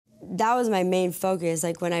that was my main focus,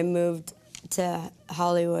 like when I moved to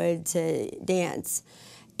Hollywood to dance.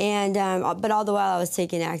 And, but all the while I was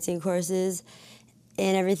taking acting courses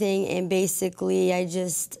and everything, and basically I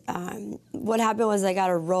just, what happened was I got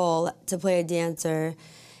a role to play a dancer,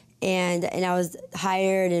 and I was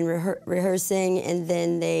hired and rehearsing, and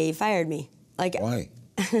then they fired me. Like, why?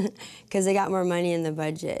 Because they got more money in the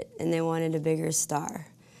budget, and they wanted a bigger star.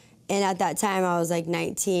 And at that time, I was like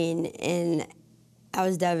 19, and I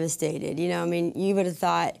was devastated. You know, I mean, you would have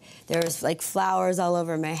thought there was like flowers all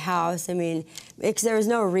over my house. I mean, because there was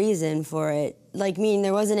no reason for it. Like,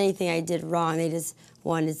 there wasn't anything I did wrong. They just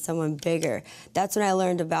wanted someone bigger. That's when I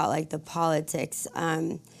learned about like the politics,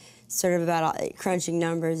 sort of about crunching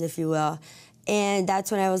numbers, if you will. And that's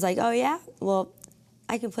when I was like, oh yeah, well,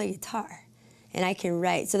 I can play guitar and I can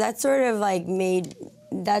write. So that sort of like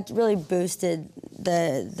that really boosted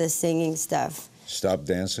the singing stuff. Stop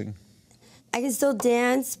dancing? I can still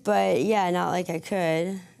dance, but yeah, not like I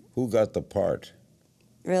could. Who got the part?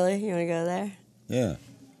 Really? You want to go there? Yeah.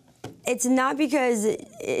 It's not because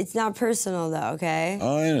it's not personal though, okay?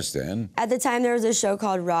 Oh, I understand. At the time, there was a show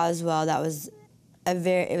called Roswell that was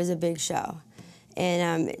it was a big show.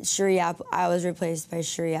 And I was replaced by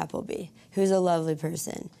Shiri Appleby, who's a lovely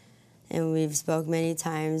person. And we've spoke many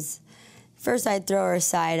times. First, I'd throw her a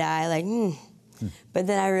side eye, like, But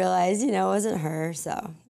then I realized, it wasn't her,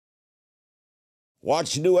 so.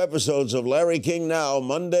 Watch new episodes of Larry King Now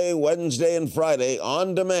Monday, Wednesday, and Friday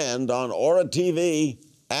on demand on Aura TV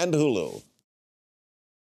and Hulu.